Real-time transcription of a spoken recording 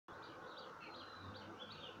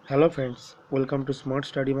Hello friends, welcome to smart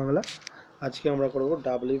study Bangla. আজকে আমরা করব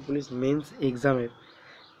ডাব্লিউবি পুলিশ মেন্স এক্সামের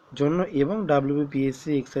জন্য এবং ডাব্লিউবি পিএসসি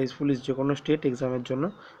এক্সাইজ পুলিশ যে কোনো স্টেট এক্সামের জন্য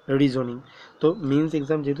রিজনিং। তো মেন্স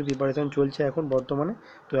এক্সাম যেহেতু প্রিপারেশান চলছে এখন বর্তমানে,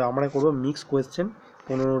 তো আমরা করব মিক্স কোয়েশ্চেন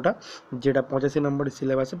 15টা, যেটা 85 নম্বরের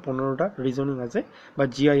সিলেবাসে 15টা রিজনিং আছে বা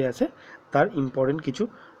জিআই আছে, তার ইম্পর্টেন্ট কিছু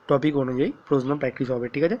টপিক অনুযায়ী প্রশ্ন প্র্যাকটিস হবে।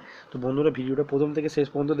 ঠিক আছে, তো বন্ধুরা ভিডিওটা প্রথম থেকে শেষ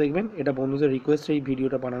পর্যন্ত দেখবেন। এটা বন্ধুদের রিকোয়েস্ট এই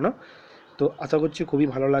ভিডিওটা বানানো, তো আশা করছি খুবই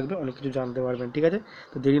ভালো লাগবে, অনেক কিছু জানতে পারবেন। ঠিক আছে,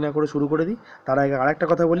 তো দেরি না করে শুরু করে দিই। তার আগে আরেকটা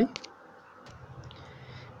কথা বলি,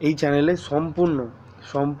 এই চ্যানেলে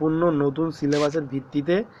সম্পূর্ণ নতুন সিলেবাসের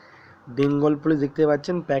ভিত্তিতে বেঙ্গল পুলিশ দেখতে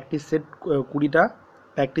পাচ্ছেন প্র্যাকটিস সেট 20টা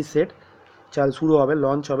প্র্যাকটিস সেট শুরু হবে,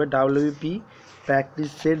 লঞ্চ হবে। WP practice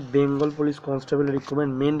set Bengal police constable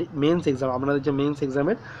recruitment men's exam, আপনাদের যে মেন্স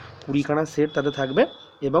এক্সামের 20খানা সেট তাতে থাকবে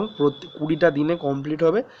এবং প্রতি 20টা দিনে কমপ্লিট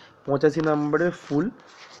হবে। 85 নম্বরের ফুল,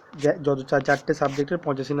 যত চারটে সাবজেক্টের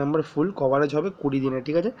 85 নম্বর ফুল কভারেজ হবে 20 দিনে।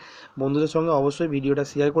 ঠিক আছে, বন্ধুদের সঙ্গে অবশ্যই ভিডিওটা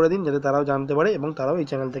শেয়ার করে দিন যাতে তারাও জানতে পারে এবং তারাও এই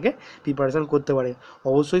চ্যানেল থেকে প্রিপারেশান করতে পারে।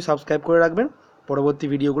 অবশ্যই সাবস্ক্রাইব করে রাখবেন, পরবর্তী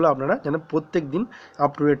ভিডিওগুলো আপনারা যেন প্রত্যেক দিন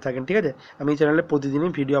আপ টু ডেট থাকেন। ঠিক আছে, আমি এই চ্যানেলে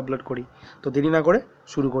প্রতিদিনই ভিডিও আপলোড করি। তো দেরি না করে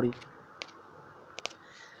শুরু করি।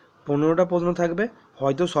 15টা প্রশ্ন থাকবে,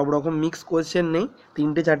 হয়তো সব রকম মিক্স কোয়েশ্চেন নেই,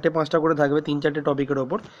 3টে 4টে 5টা করে থাকবে 3-4টে টপিকের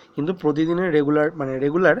ওপর, কিন্তু প্রতিদিনের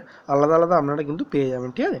রেগুলার আলাদা আলাদা আপনারা কিন্তু পেয়ে যাবেন।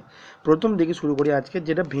 ঠিক আছে, প্রথম দিকে শুরু করি আজকে,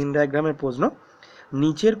 যেটা ভেন ডায়াগ্রামের প্রশ্ন।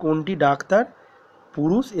 নিচের কোনটি ডাক্তার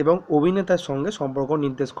পুরুষ এবং অভিনেতার সঙ্গে সম্পর্ক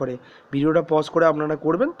নির্দেশ করে? ভিডিওটা পজ করে আপনারা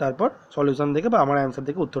করবেন, তারপর সলিউশন থেকে বা আমার অ্যান্সার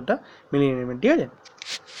থেকে উত্তরটা মিলিয়ে নেবেন। ঠিক আছে,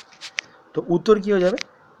 তো উত্তর কী হয়ে যাবে?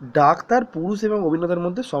 ডাক্তার পুরুষ এবং অভিনেতার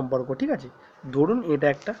মধ্যে সম্পর্ক। ঠিক আছে, ধরুন এটা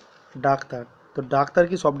একটা ডাক্তার, তো ডাক্তার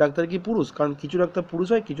কি সব ডাক্তার কি পুরুষ? কারণ কিছু ডাক্তার পুরুষ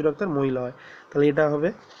হয়, কিছু ডাক্তার মহিলা হয়, তাহলে এটা হবে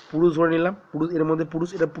পুরুষ ধরে নিলাম। পুরুষ, এর মধ্যে পুরুষ,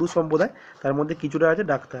 এটা পুরুষ সম্প্রদায়, তার মধ্যে কিছুটা আছে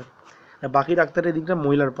ডাক্তার, আর বাকি ডাক্তারের দিকটা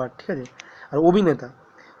মহিলার পার্ট। ঠিক আছে, আর অভিনেতা,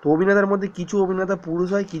 তো অভিনেতার মধ্যে কিছু অভিনেতা পুরুষ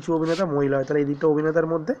হয়, কিছু অভিনেতা মহিলা হয়, তাহলে এই দিকটা অভিনেতার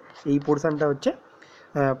মধ্যে এই পোর্শনটা হচ্ছে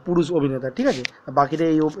পুরুষ অভিনেতা। ঠিক আছে, আর বাকিটা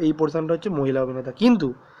এই পোর্শনটা হচ্ছে মহিলা অভিনেতা। কিন্তু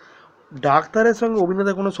ডাক্তারের সঙ্গে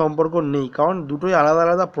অভিনেতার কোনো সম্পর্ক নেই, কারণ দুটোই আলাদা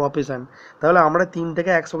আলাদা প্রফেশান। তাহলে আমরা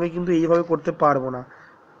তিনটাকে একসঙ্গে কিন্তু এইভাবে করতে পারবো না।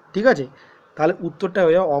 ঠিক আছে, তাহলে উত্তরটা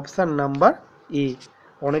হয়ে যাবে অপশান নাম্বার এ।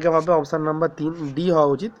 অনেকে ভাববে অপশান নাম্বার 3 ডি হওয়া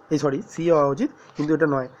উচিত, সি হওয়া উচিত, কিন্তু এটা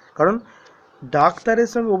নয়। কারণ ডাক্তারের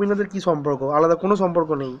সঙ্গে অভিনেতার কী সম্পর্ক? আলাদা কোনো সম্পর্ক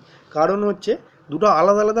নেই, কারণ হচ্ছে দুটো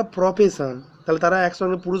আলাদা আলাদা প্রফেশান, তাহলে তারা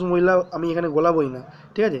একসঙ্গে পুরুষ মহিলা আমি এখানে গোলাবই না।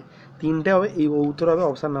 ঠিক আছে, তিনটে হবে, এই উত্তর হবে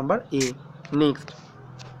অপশান নাম্বার এ। নেক্সট,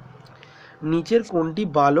 নিচের কোনটি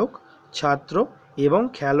বালক, ছাত্র এবং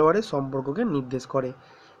খেলোয়াড়ের সম্পর্ককে নির্দেশ করে?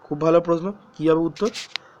 খুব ভালো প্রশ্ন, কী হবে উত্তর?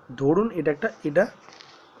 ধরুন এটা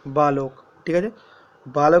বালক। ঠিক আছে,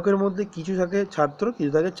 বালকের মধ্যে কিছু থাকে ছাত্র,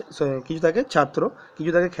 কিছু থাকে ছাত্র,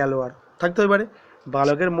 কিছু থাকে খেলোয়াড়, থাকতে পারে।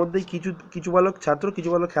 বালকের মধ্যে কিছু বালক ছাত্র, কিছু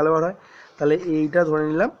বালক খেলোয়াড় হয়, তাহলে এইটা ধরে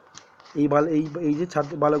নিলাম এই যে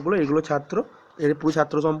ছাত্র বালকগুলো, এগুলো ছাত্র, এর পুরো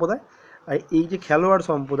ছাত্র সম্প্রদায়। আর এই যে খেলোয়াড়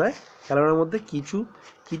সম্প্রদায়, খেলোয়াড়ের মধ্যে কিছু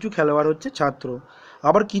কিছু খেলোয়াড় হচ্ছে ছাত্র,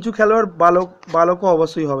 আবার কিছু খেলোয়াড় বালকও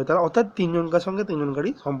অবশ্যই হবে, তাহলে অর্থাৎ তিনজনকার সঙ্গে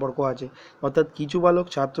তিনজনকারই সম্পর্ক আছে। অর্থাৎ কিছু বালক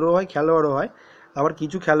ছাত্রও হয়, খেলোয়াড়ও হয়, আবার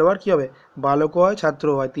কিছু খেলোয়াড় কী হবে, বালকও হয়,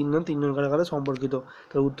 ছাত্রও হয়, তিনজনকার সাথে সম্পর্কিত।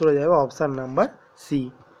 তাহলে উত্তর হয়ে যাবে অপশান নাম্বার সি।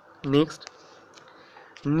 নেক্সট,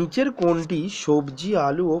 নিচের কোনটি সবজি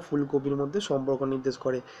আলু ও ফুলকপির মধ্যে সম্পর্ক নির্দেশ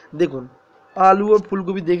করে? দেখুন, আলু ও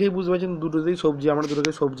ফুলকপি দেখেই বুঝতে পারছেন দুটোতেই সবজি, আমরা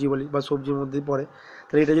দুটোকে সবজি বলি বা সবজির মধ্যেই পড়ে।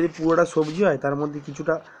 তাহলে এটা যদি পুরোটা সবজি হয়, তার মধ্যে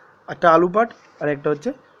কিছুটা একটা আলু পার্ট আর একটা হচ্ছে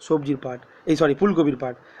সবজির পার্ট, ফুলকপির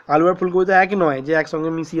পার্ট। আলু আর ফুলকপি তো একই নয় যে একসঙ্গে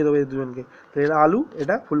মিশিয়ে দেবে দুজনকে, তো এটা আলু,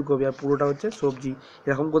 এটা ফুলকপি, আর পুরোটা হচ্ছে সবজি।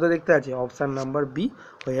 এরকম কোথায় দেখতে আছে? অপশান নাম্বার বি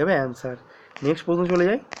হয়ে যাবে অ্যান্সার। নেক্সট প্রশ্ন চলে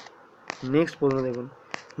যায়। নেক্সট প্রশ্ন দেখুন,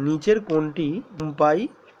 নিচের কোনটি ধূমপাই,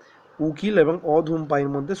 উকিল এবং অধূমপায়ীর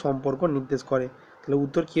মধ্যে সম্পর্ক নির্দেশ করে? তাহলে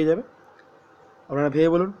উত্তর কী হয়ে যাবে আপনারা ভেবে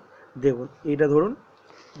বলুন। দেখুন, এটা ধরুন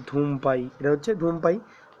ধূমপায়ী, এটা হচ্ছে ধূমপায়ী।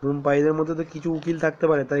 ধূমপায়ীদের মধ্যে তো কিছু উকিল থাকতে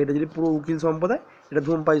পারে, তাই এটা যদি পুরো উকিল সম্প্রদায়, এটা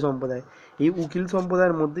ধূমপায়ী সম্প্রদায়। এই উকিল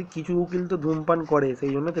সম্প্রদায়ের মধ্যে কিছু উকিল তো ধূমপান করে,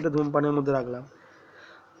 সেই জন্য সেটা ধূমপানের মধ্যে রাখলাম।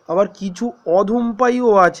 আবার কিছু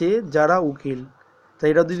অধূমপায়ীও আছে যারা উকিল, তাই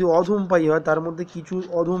এটা যদি অধূমপায়ী হয়, তার মধ্যে কিছু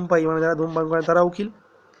অধূমপায়ী মানে যারা ধূমপান করে তারা উকিল।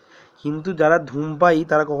 কিন্তু যারা ধূমপায়ী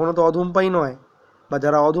তারা কখনো তো অধূমপায়ী নয়, বা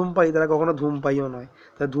যারা অধূমপায়ী তারা কখনো ধূমপায়ীও নয়।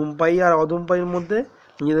 তাহলে ধূমপায়ী আর অধূমপায়ীর মধ্যে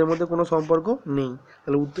নিজেদের মধ্যে কোনো সম্পর্ক নেই।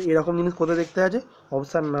 তাহলে উত্তর এরকম জিনিস কোথায় দেখতে আছে?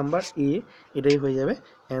 অপশান নাম্বার এ, এটাই হয়ে যাবে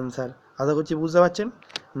অ্যান্সার। আশা করছি বুঝতে পারছেন।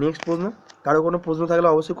 নেক্সট প্রশ্ন, কারো কোনো প্রশ্ন থাকলে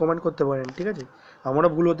অবশ্যই কমেন্ট করতে পারেন। ঠিক আছে, আমারও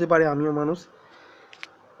ভুল হতে পারে, আমিও মানুষ।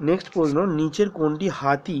 নেক্সট প্রশ্ন, নিচের কোনটি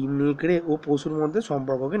হাতি, নেকড়ে ও পশুর মধ্যে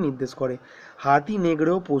সম্পর্ককে নির্দেশ করে? হাতি,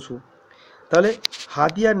 নেকড়ে ও পশু, তাহলে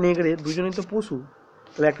হাতি আর নেকড়ে দুজনেই তো পশু,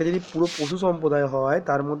 তাহলে একটা যদি পুরো পশু সম্প্রদায় হয়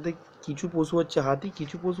তার মধ্যে কিছু পশু হচ্ছে হাতি,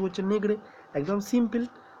 কিছু পশু হচ্ছে নেকড়ে। একদম সিম্পল।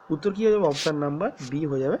 উত্তর কী হয়ে যাবে? অপশান নাম্বার বি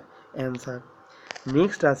হয়ে যাবে অ্যান্সার।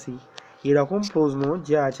 নেক্সট আসি, এরকম প্রশ্ন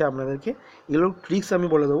যে আছে আপনাদেরকে, এগুলো ট্রিক্স আমি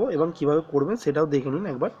বলে দেবো এবং কীভাবে করবেন সেটাও দেখে নিন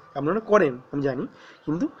একবার। আপনারা করেন আমি জানি,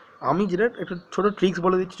 কিন্তু আমি যেটা একটা ছোটো ট্রিক্স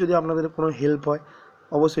বলে দিচ্ছি, যদি আপনাদের কোনো হেল্প হয়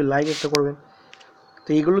অবশ্যই লাইক একটা করবেন। তো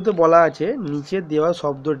এগুলোতে বলা আছে নিচে দেওয়া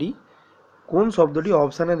শব্দটি কোন শব্দটি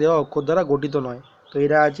অপশানে দেওয়া অক্ষর দ্বারা গঠিত নয়। তো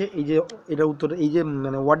এটা আছে, এই যে এটা উত্তর, এই যে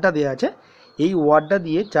মানে ওয়ার্ডটা দেওয়া আছে, এই ওয়ার্ডটা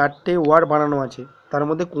দিয়ে 4টে ওয়ার্ড বানানো আছে, তার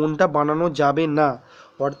মধ্যে কোনটা বানানো যাবে না?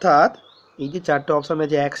 অর্থাৎ এই যে 4টে অপশান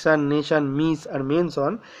আছে, অ্যাকশান, নেশান, মিস আর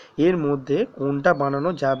মেনশন, এর মধ্যে কোনটা বানানো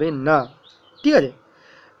যাবে না। ঠিক আছে,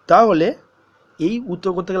 তাহলে এই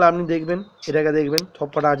উত্তর করতে গেলে আপনি দেখবেন, এটাকে দেখবেন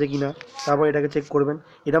সবকটা আছে কি না, তারপর এটাকে চেক করবেন।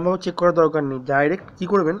 এরকমভাবে চেক করার দরকার নেই, ডাইরেক্ট কী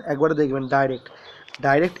করবেন, একবারে দেখবেন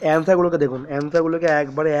ডাইরেক্ট অ্যান্সারগুলোকে দেখুন, অ্যান্সারগুলোকে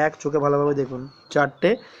একবারে এক চোখে ভালোভাবে দেখুন 4টে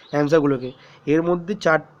অ্যান্সারগুলোকে। এর মধ্যে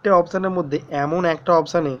 4টে অপশানের মধ্যে এমন একটা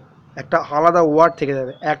অপশানে একটা আলাদা ওয়ার্ড থেকে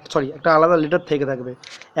যাবে, একটা আলাদা লেটার থেকে থাকবে,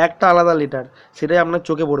 একটা আলাদা লেটার, সেটাই আপনার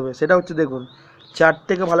চোখে পড়বে। সেটা হচ্ছে দেখুন,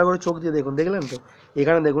 4টেকে ভালো করে চোখ দিয়ে দেখুন, দেখলেন তো?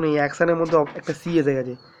 এখানে দেখুন এই অ্যাকশানের মধ্যে একটা সি এসে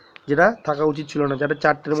গেছে, যেটা থাকা উচিত ছিল না, যেটা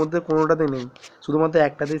 4টের মধ্যে কোনোটাতে নেই, শুধুমাত্র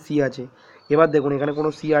একটাতে সি আছে। এবার দেখুন এখানে কোনো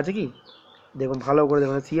সি আছে কি, দেখুন ভালো করে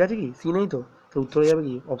দেখুন সি আছে কি, সি নেই তো, তো উত্তর হয়ে যাবে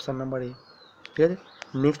কি অপশান নাম্বার এ। ঠিক আছে,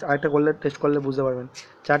 নেক্সট আরেকটা করলে টেস্ট করলে বুঝতে পারবেন।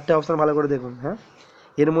 4টে অপশান ভালো করে দেখুন। হ্যাঁ,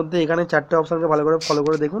 এর মধ্যে এখানে 4টে অপশানকে ভালো করে ফলো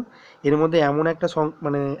করে দেখুন, এর মধ্যে এমন একটা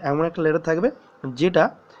মানে এমন একটা লেটার থাকবে যেটা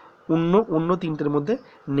অন্য অন্য 3টের মধ্যে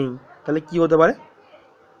নেই। তাহলে কি হতে পারে?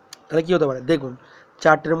 দেখুন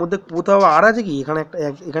 4টের মধ্যে কোথাও আর আছে কি?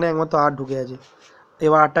 এখানে একমাত্র আর ঢুকে আছে।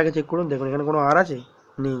 এবার আরটাকে চেক করুন, দেখুন এখানে কোনো আর আছে?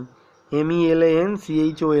 নেই।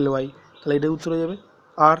 MELANCHOLY, তাহলে এটাই উত্তর হয়ে যাবে।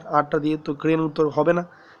 আরটা দিয়ে তো ক্রেন উত্তর হবে না,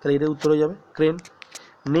 তাহলে এটাই উত্তর হয়ে যাবে ক্রেন।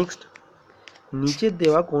 নেক্সট, নিচের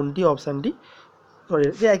দেওয়া কোনটি অপশানটি, সরি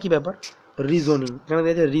যে একই ব্যাপার, রিজনিং, এখানে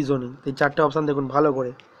দিয়েছে রিজনিং। এই 4টে অপশান দেখুন ভালো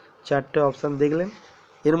করে, 4টে অপশান দেখলেন,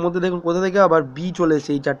 এর মধ্যে দেখুন কোথা থেকে আবার বি চলে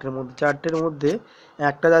এসেছে। এই 4টের মধ্যে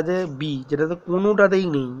একটা আছে বি, যেটাতে কোনোটাতেই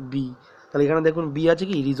নেই বি। তাহলে এখানে দেখুন বি আছে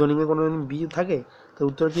কি, রিজনিংয়ে কোনো বি থাকে? তো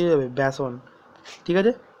উত্তর কী হয়ে যাবে? ব্যাসন। ঠিক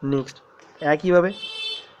আছে, নেক্সট একইভাবে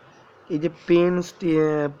এই যে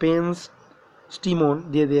পেন স্টিমন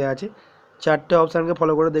দিয়ে দেওয়া আছে, 4টে অপশানকে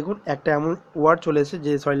ফলো করে দেখুন, একটা এমন ওয়ার্ড চলে এসেছে,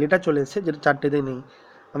 লেটার চলে এসেছে যেটা 4টেতে নেই।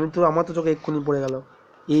 আমার তো চোখে এক্ষুনি পড়ে গেল,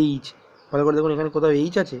 এইচ। ভালো করে দেখুন এখানে কোথাও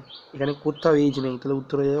এইচ আছে? এখানে কোথাও এইচ নেই, তাহলে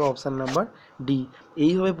উত্তর হয়ে যাবে অপশান নাম্বার ডি।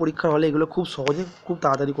 এইভাবে পরীক্ষার হলে এগুলো খুব সহজে খুব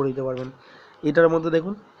তাড়াতাড়ি করে দিতে পারবেন। এটার মধ্যে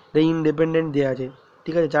দেখুন এটা ইনডিপেন্ডেন্ট দেওয়া আছে।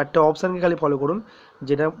 ঠিক আছে, 4টে অপশানকে খালি ফলো করুন,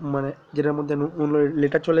 যেটার মধ্যে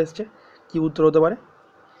লেটার চলে এসছে। কী উত্তর হতে পারে?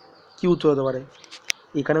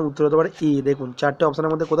 এখানে উত্তর হতে পারে এ। দেখুন 4টে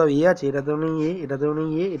অপশানের মধ্যে কোথাও এ আছে? এটাতেও নেই এ, এটাতেও নেই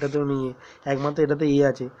এ, এটাতেও নেই এ, একমাত্র এটাতে এ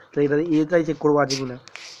আছে। তাহলে এটাতে এটাই চেক করবো আছে কি না।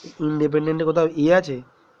 ইনডিপেন্ডেন্টে কোথাও এ আছে?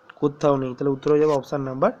 কোথাও নেই, তাহলে উত্তর হয়ে যাবে অপশান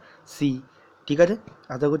নাম্বার সি। ঠিক আছে,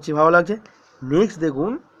 আশা করছি ভালো লাগছে। নেক্সট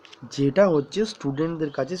দেখুন, যেটা হচ্ছে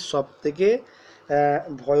স্টুডেন্টদের কাছে সবথেকে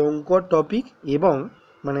ভয়ঙ্কর টপিক এবং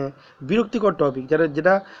মানে বিরক্তিকর টপিক,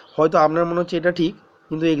 যেটা হয়তো আপনার মনে হচ্ছে এটা ঠিক,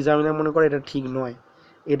 কিন্তু এক্সামিনার মনে করে এটা ঠিক নয়,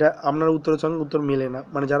 এটা আপনার উত্তরের সঙ্গে উত্তর মেলে না।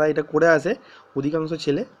 মানে যারা এটা করে আসে, অধিকাংশ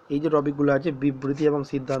ছেলে এই যে টপিকগুলো আছে বিবৃতি এবং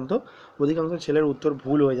সিদ্ধান্ত, অধিকাংশ ছেলের উত্তর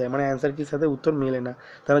ভুল হয়ে যায়, মানে অ্যান্সার কির সাথে উত্তর মেলে না,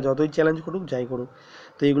 তারা যতই চ্যালেঞ্জ করুক যাই করুক।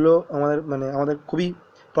 তো এগুলো আমাদের খুবই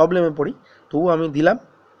প্রবলেমে পড়ি, তবুও আমি দিলাম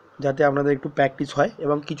যাতে আপনাদের একটু প্র্যাকটিস হয়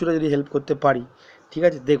এবং কিছুটা যদি হেল্প করতে পারি। ঠিক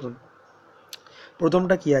আছে, দেখুন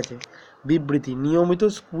প্রথমটা কি আছে, বিবৃতি, নিয়মিত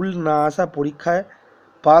স্কুল না আসা পরীক্ষায়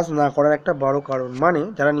পাস না করার একটা বড় কারণ। মানে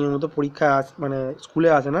যারা নিয়মিত পরীক্ষায় মানে স্কুলে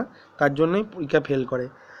আসে না, তার জন্যই পরীক্ষা ফেল করে।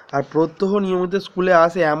 আর প্রত্যহ নিয়মিত স্কুলে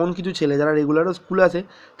আসে এমন কিছু ছেলে, যারা রেগুলারও স্কুলে আসে,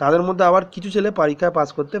 তাদের মধ্যে আবার কিছু ছেলে পরীক্ষায় পাস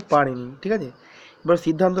করতে পারেনি। ঠিক আছে, এবার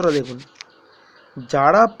সিদ্ধান্তটা দেখুন,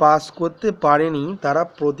 যারা পাস করতে পারেনি তারা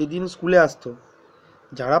প্রতিদিন স্কুলে আসতো,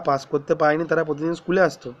 যারা পাস করতে পারেনি তারা প্রতিদিন স্কুলে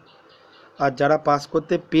আসতো, আর যারা পাস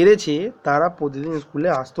করতে পেরেছে তারা প্রতিদিন স্কুলে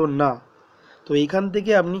আসতো না। তো এইখান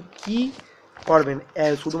থেকে আপনি কি করবেন?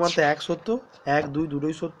 শুধুমাত্র এক সত্য, 1 2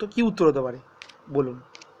 দুটোই সত্য, কি উত্তর হতে পারে বলুন?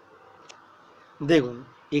 দেখুন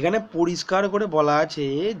এখানে পরিষ্কার করে বলা আছে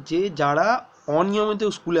যে যারা অনিয়মিত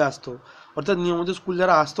স্কুলে আসতো, অর্থাৎ নিয়মিত স্কুল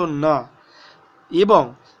যারা আসতো না, এবং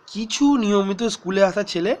কিছু নিয়মিত স্কুলে আসা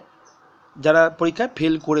ছেলে যারা পরীক্ষায়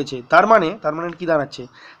ফেল করেছে, তার মানে কি দাঁড়াচ্ছে?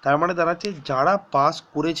 তার মানে দাঁড়াচ্ছে যারা পাস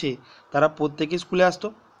করেছে তারা প্রত্যেকে স্কুলে আসতো,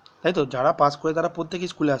 তাই তো? যারা পাস করে তারা প্রত্যেকে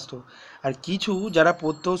স্কুলে আসতো, আর কিছু যারা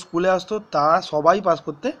প্রত্যেক স্কুলে আসতো তারা সবাই পাস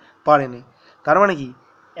করতে পারেনি। তার মানে কি,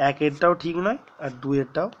 একেরটাও ঠিক নয় আর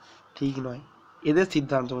দুইয়েরটাও ঠিক নয় এদের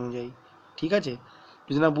সিদ্ধান্ত অনুযায়ী। ঠিক আছে,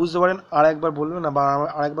 যদি না বুঝতে পারেন আর একবার বলবেন না, বা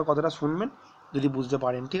আর একবার কথাটা শুনবেন, যদি বুঝতে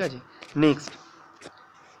পারেন, ঠিক আছে। নেক্সট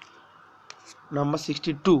নাম্বার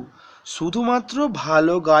 62, শুধুমাত্র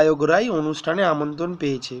ভালো গায়করাই অনুষ্ঠানে আমন্ত্রণ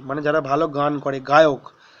পেয়েছে, মানে যারা ভালো গান করে গায়ক,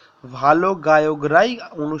 ভালো গায়করাই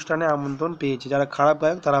অনুষ্ঠানে আমন্ত্রণ পেয়েছে, যারা খারাপ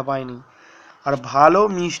গায়ক তারা পায়নি। আর ভালো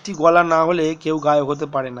মিষ্টি গলা না হলে কেউ গায়ক হতে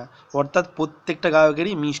পারে না, অর্থাৎ প্রত্যেকটা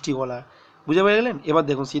গায়কেরই মিষ্টি গলা। বুঝে পেরে গেলেন? এবার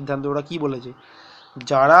দেখুন সিদ্ধান্ত ওরা কি বলেছে।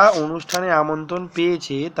 যারা অনুষ্ঠানে আমন্ত্রণ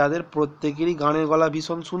পেয়েছে তাদের প্রত্যেকেরই গানের গলা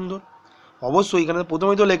ভীষণ সুন্দর। অবশ্যই এখানে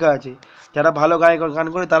প্রথমেই তো লেখা আছে যারা ভালো গান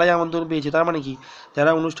করে তারাই আমন্ত্রণ পেয়েছে, তার মানে কি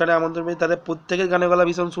যারা অনুষ্ঠানে আমন্ত্রণ পেয়েছে তাদের প্রত্যেকের গানের গলা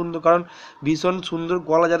ভীষণ সুন্দর, কারণ ভীষণ সুন্দর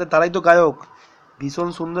গলা যাদের তারাই তো গায়ক, ভীষণ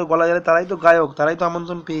সুন্দর গলা যাদের তারাই তো গায়ক, তারাই তো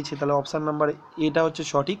আমন্ত্রণ পেয়েছে। তাহলে অপশান নাম্বার এটা হচ্ছে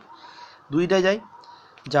সঠিক। দুইটাই যাই,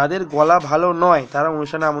 যাদের গলা ভালো নয় তারা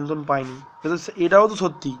অনুষ্ঠানে আমন্ত্রণ পায়নি, এটাও তো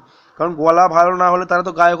সত্যি, কারণ গলা ভালো না হলে তারা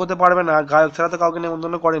তো গায়ক হতে পারবে না, গায়ক ছাড়া তো কাউকে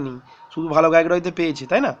নিমন্ত্রণ করেনি, শুধু ভালো গায়করাই তো পেয়েছে,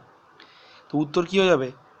 তাই না? তো উত্তর কী হয়ে যাবে?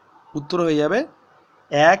 উত্তর হয়ে যাবে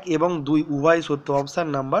 1 এবং 2 উভয় সত্য, অপশান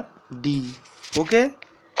নাম্বার ডি। ওকে,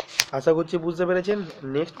 আশা করছি বুঝতে পেরেছেন।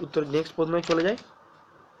 নেক্সট প্রশ্নে চলে যাই।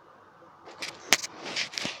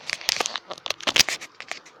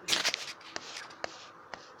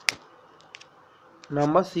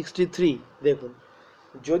 নাম্বার 63, দেখুন,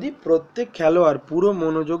 যদি প্রত্যেক খেলোয়াড় পুরো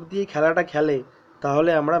মনোযোগ দিয়ে খেলাটা খেলে তাহলে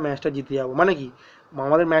আমরা ম্যাচটা জিতে যাবো। মানে কি,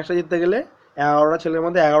 আমাদের ম্যাচটা জিততে গেলে 11টা ছেলের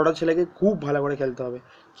মধ্যে 11টা ছেলেকে খুব ভালো করে খেলতে হবে,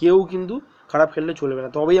 কেউ কিন্তু খারাপ খেললে চলবে না,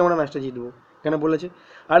 তবেই আমরা ম্যাচটা জিতবো। এখানে বলেছে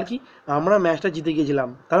আর কি, আমরা ম্যাচটা জিতে গিয়েছিলাম,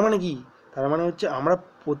 তার মানে কি, তার মানে হচ্ছে আমরা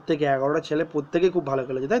প্রত্যেকে 11টা ছেলে প্রত্যেকে খুব ভালো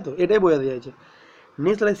খেলেছে, তাই তো? এটাই বোঝাতে চাইছে।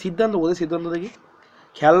 নেক্সট তাহলে সিদ্ধান্ত, ওদের সিদ্ধান্ত দেখি।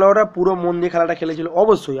 খেলোয়াড়রা পুরো মন দিয়ে খেলাটা খেলেছিল,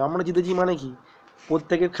 অবশ্যই আমরা জিতেছি, মানে কি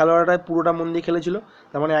প্রত্যেকের খেলোয়াড়রা পুরোটা মন দিয়ে খেলেছিল,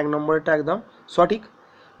 তার মানে 1 নম্বরটা একদম সঠিক।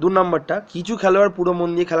 2 নম্বরটা, কিছু খেলোয়াড় পুরো মন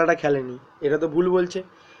দিয়ে খেলাটা খেলেনি, এটা তো ভুল বলছে।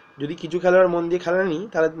 যদি কিছু খেলোয়াড় মন দিয়ে খেলেনি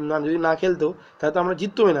তাহলে না, যদি না খেলতো তাহলে তো আমরা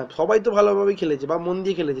জিততোই না, সবাই তো ভালোভাবেই খেলেছে বা মন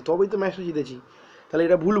দিয়ে খেলেছে, তবেই তো ম্যাচটা জিতেছি। তাহলে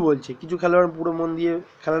এটা ভুল বলছে, কিছু খেলোয়াড় পুরো মন দিয়ে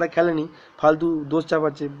খেলাটা খেলেনি, ফালতু দোষ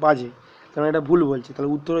চাপাচ্ছে, বাজে, কারণ এটা ভুল বলছে। তাহলে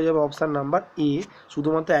উত্তর হয়ে যাবে অপশান নাম্বার এ,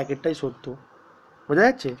 শুধুমাত্র একেরটাই সত্য। বোঝা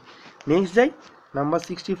যাচ্ছে? নেক্সট যাই, নাম্বার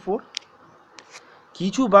 64,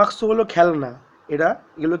 কিছু বাক্স হলো খেলনা,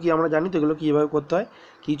 এগুলো কি আমরা জানি তো, এগুলো কীভাবে করতে হয়।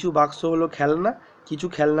 কিছু বাক্স হলো খেলনা, কিছু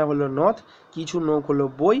খেলনা হলো নথ, কিছু নখ হলো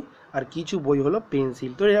বই, আর কিছু বই হলো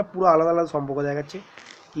পেন্সিল। তো এরা পুরো আলাদা আলাদা সম্পর্ক দেখাচ্ছে।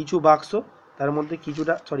 কিছু বাক্স, তার মধ্যে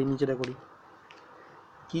কিছুটা, নিচেটা করি,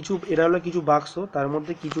 এটা হলো কিছু বাক্স, তার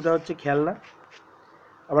মধ্যে কিছুটা হচ্ছে খেলনা,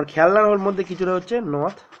 আবার খেলনার মধ্যে কিছুটা হচ্ছে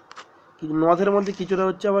নথ, নথের মধ্যে কিছুটা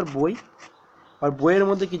হচ্ছে আবার বই, আর বইয়ের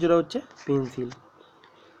মধ্যে কিছুটা হচ্ছে পেন্সিল।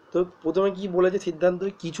 তো প্রথমে কি বলেছে সিদ্ধান্ত,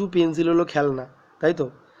 কিছু পেন্সিল হলো খেলনা, তাই তো?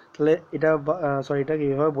 তাহলে এটাকে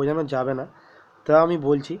এভাবে বোঝানো যাবে না, তা আমি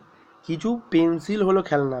বলছি কিছু পেন্সিল হলো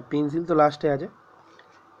খেলনা, পেন্সিল তো লাস্টে আছে,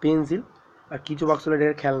 পেন্সিল, আর কিছু বাক্স হলো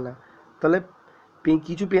এটা খেলনা। তাহলে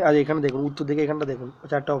এখানে দেখুন, উত্তর দিকে এখানটা দেখুন,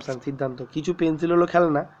 4টা অপশান সিদ্ধান্ত, কিছু পেন্সিল হলো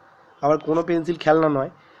খেলনা, আবার কোনো পেন্সিল খেলনা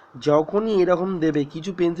নয়। যখনই এরকম দেবে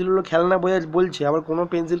কিছু পেন্সিল হলো খেলনা বলছে, আবার কোনো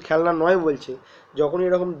পেন্সিল খেলনা নয় বলছে, যখনই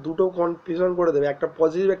এরকম দুটো কনফিউশন করে দেবে, একটা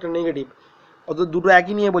পজিটিভ একটা নেগেটিভ, অত দুটো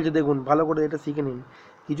একই নিয়ে বলছে, দেখুন ভালো করে এটা শিখে নিন।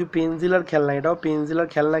 কিছু পেন্সিল আর খেলনা, এটাও পেন্সিল আর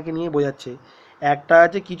খেলনাকে নিয়ে বোঝাচ্ছে। একটা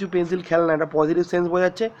আছে কিছু পেন্সিল খেলনা, এটা পজিটিভ সেন্স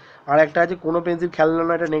বোঝাচ্ছে, আর একটা আছে কোনো পেন্সিল খেলনা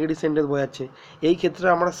নয়, এটা নেগেটিভ সেন্টেন্স বোঝাচ্ছে। এই ক্ষেত্রে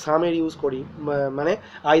আমরা সামের ইউজ করি, মানে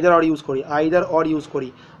আইদার অর ইউজ করি,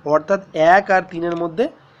 অর্থাৎ 1 আর 3-এর মধ্যে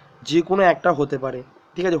যে কোনো একটা হতে পারে,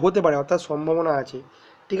 ঠিক আছে, হতে পারে অর্থাৎ সম্ভাবনা আছে,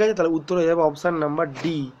 ঠিক আছে। তাহলে উত্তর হয়ে যাবে অপশান নাম্বার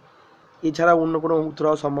ডি, এছাড়া অন্য কোনো উত্তর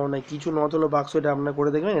হওয়ার সম্ভাবনা নেই। কিছু নথ হলো বাক্স, এটা আপনারা করে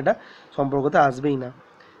দেখবেন, এটা সম্পর্কতে আসবেই না,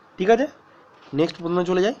 ঠিক আছে। নেক্সট প্রশ্ন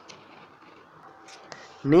চলে যায়।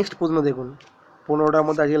 নেক্সট প্রশ্ন দেখুন, 15টার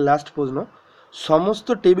মধ্যে আজকে লাস্ট প্রশ্ন, সমস্ত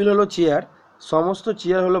টেবিল হলো চেয়ার, সমস্ত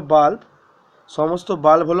চেয়ার হলো বাল্ব, সমস্ত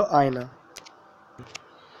বাল্ব হলো আয়না।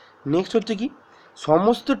 নেক্সট হচ্ছে কি,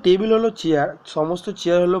 সমস্ত টেবিল হলো চেয়ার, সমস্ত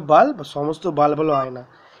চেয়ার হলো বাল্ব, সমস্ত বাল্ব হলো আয়না।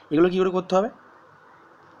 এগুলো কী করে করতে হবে?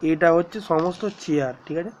 এটা হচ্ছে সমস্ত চেয়ার,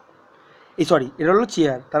 ঠিক আছে, এটা হলো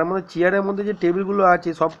চেয়ার, তার মধ্যে চেয়ারের মধ্যে যে টেবিলগুলো আছে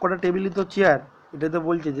সব কটা টেবিলই তো চেয়ার, এটা তো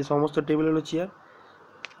বলছে যে সমস্ত টেবিল হলো চেয়ার।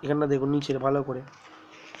 এখানটা দেখুন নিচে ভালো করে,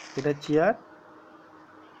 এটা চেয়ার,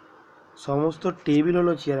 সমস্ত টেবিল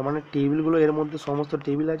হলো চেয়ার, মানে টেবিলগুলো এর মধ্যে সমস্ত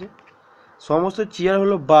টেবিল আছে, সমস্ত চেয়ার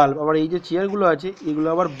হলো বাল্ব, আবার এই যে চেয়ারগুলো আছে এগুলো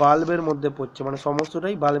আবার বাল্বের মধ্যে পড়ছে, মানে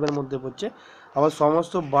সমস্তটাই বাল্বের মধ্যে পড়ছে, আবার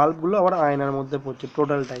সমস্ত বাল্বগুলো আবার আয়নার মধ্যে পড়ছে,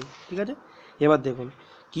 টোটালটাই, ঠিক আছে। এবার দেখুন,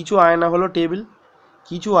 কিছু আয়না হলো টেবিল,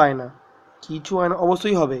 কিছু আয়না,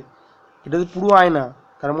 অবশ্যই হবে, এটা তো পুরো আয়না,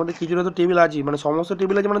 তার মধ্যে কিছুটা তো টেবিল আছেই, মানে সমস্ত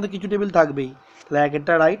টেবিল আছে মানে তো কিছু টেবিল থাকবেই, তাহলে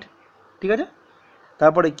একটা রাইট, ঠিক আছে।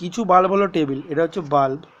 তারপরে কিছু বাল্ব হলো টেবিল, এটা হচ্ছে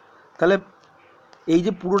বাল্ব, তাহলে এই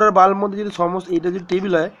যে পুরোটার বাল্বের মধ্যে যদি এইটা যদি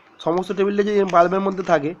টেবিল হয়, সমস্ত টেবিলটা যদি বাল্বের মধ্যে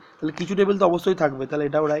থাকে তাহলে কিছু টেবিল তো অবশ্যই থাকবে, তাহলে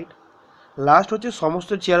এটাও রাইট। লাস্ট হচ্ছে সমস্ত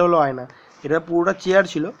চেয়ার হলো আয়না। এটা পুরোটা চেয়ার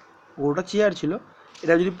ছিল,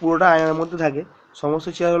 এটা যদি পুরোটা আয়নার মধ্যে থাকে, সমস্ত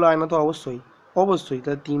চেয়ার হলো আয়না তো অবশ্যই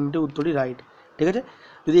তাহলে তিনটে উত্তরই রাইট। ঠিক আছে,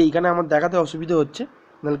 যদি এইখানে আমার দেখাতে অসুবিধা হচ্ছে,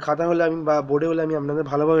 নাহলে খাতা হলে আমি বা বোর্ডে হলে আমি আপনাদের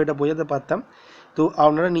ভালোভাবে এটা বোঝাতে পারতাম। তো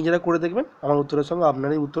আপনারা নিজেরা করে দেখবেন, আমার উত্তরের সঙ্গে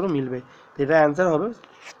আপনারই উত্তরও মিলবে। তো এটা অ্যান্সার হবে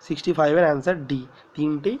 65-এর অ্যান্সার ডি,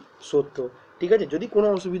 তিনটেই সত্য। ঠিক আছে, যদি কোনো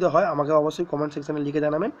অসুবিধা হয় আমাকে অবশ্যই কমেন্ট সেকশানে লিখে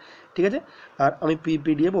জানাবেন। ঠিক আছে, আর আমি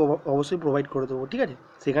পিডিএফ অবশ্যই প্রোভাইড করে দেবো। ঠিক আছে,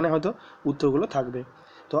 সেখানে হয়তো উত্তরগুলো থাকবে।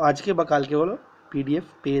 তো আজকে বা কালকে হলো পিডিএফ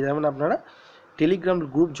পেয়ে যাবেন আপনারা, টেলিগ্রাম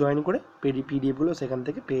গ্রুপ জয়েন করে পিডিএফগুলো সেখান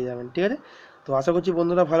থেকে পেয়ে যাবেন। ঠিক আছে, তো আশা করছি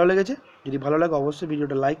বন্ধুরা ভালো লেগেছে। যদি ভালো লাগে অবশ্যই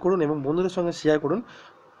ভিডিওটা লাইক করুন এবং বন্ধুদের সঙ্গে শেয়ার করুন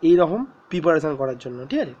এই রকম প্রিপারেশান করার জন্য।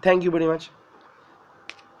 ঠিক আছে, থ্যাংক ইউ ভেরি মাচ।